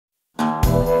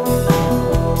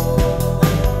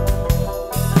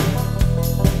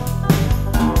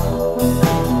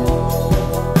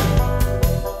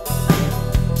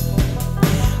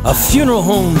funeral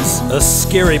home's a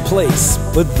scary place,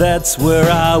 but that's where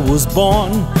I was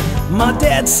born. My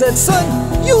dad said,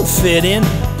 son, you'll fit in.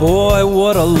 Boy,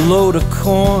 what a load of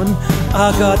corn.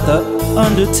 I got the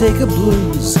Undertaker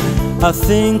Blues. I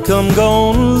think I'm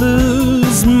gonna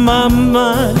lose my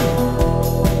mind.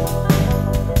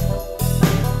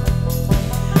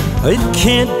 It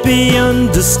can't be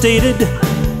understated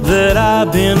that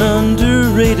I've been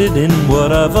underrated in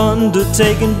what I've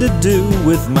undertaken to do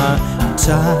with my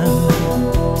time.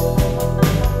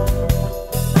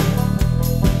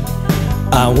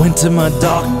 I went to my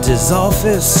doctor's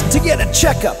office to get a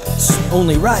checkup, it's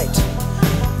only right.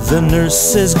 The nurse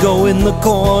says go in the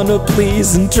corner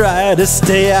please and try to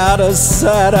stay out of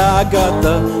sight. I got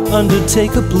the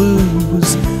Undertaker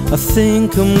Blues. I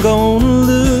think I'm gonna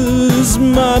lose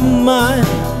my mind.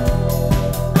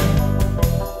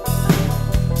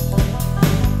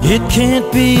 It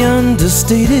can't be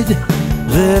understated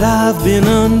that I've been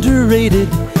underrated,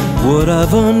 what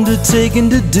I've undertaken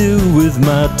to do with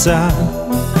my time.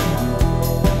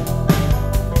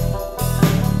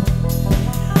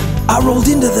 I rolled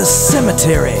into the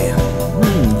cemetery,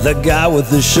 the guy with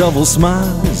the shovel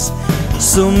smiles.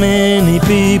 So many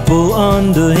people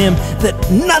under him that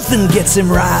nothing gets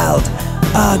him riled.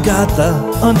 I got the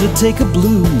Undertaker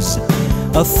Blues.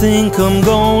 I think I'm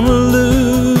gonna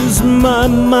lose my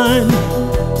mind.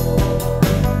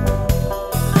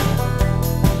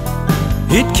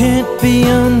 It can't be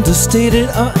understated,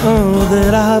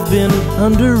 that I've been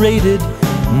underrated,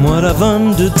 what I've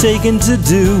undertaken to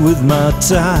do with my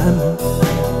time.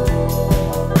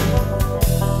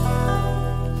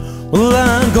 Well,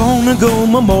 I'm gonna go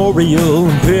memorial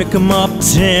and pick 'em up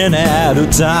 10 at a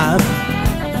time.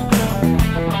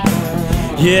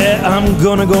 Yeah, I'm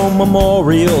gonna go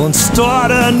memorial and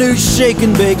start a new shake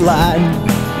and bake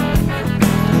line.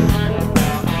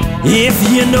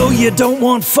 If you know you don't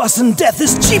want fuss and death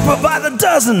is cheaper by the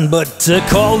dozen, but to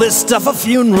call this stuff a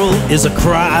funeral is a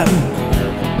crime.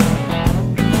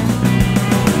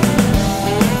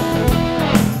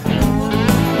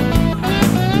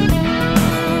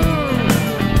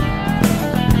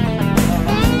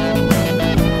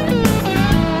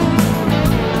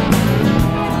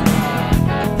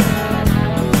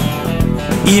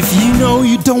 If you know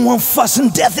you don't want fuss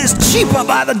and death is cheaper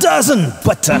by the dozen,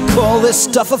 but to call this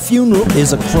stuff a funeral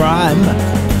is a crime.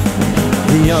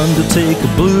 The Undertaker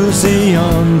Blues, the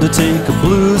Undertaker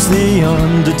Blues, the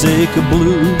Undertaker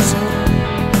Blues.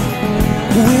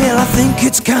 Well, I think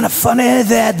it's kind of funny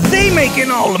that they making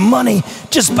all the money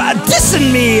just by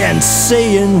dissing me and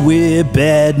saying we're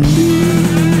bad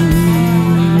news.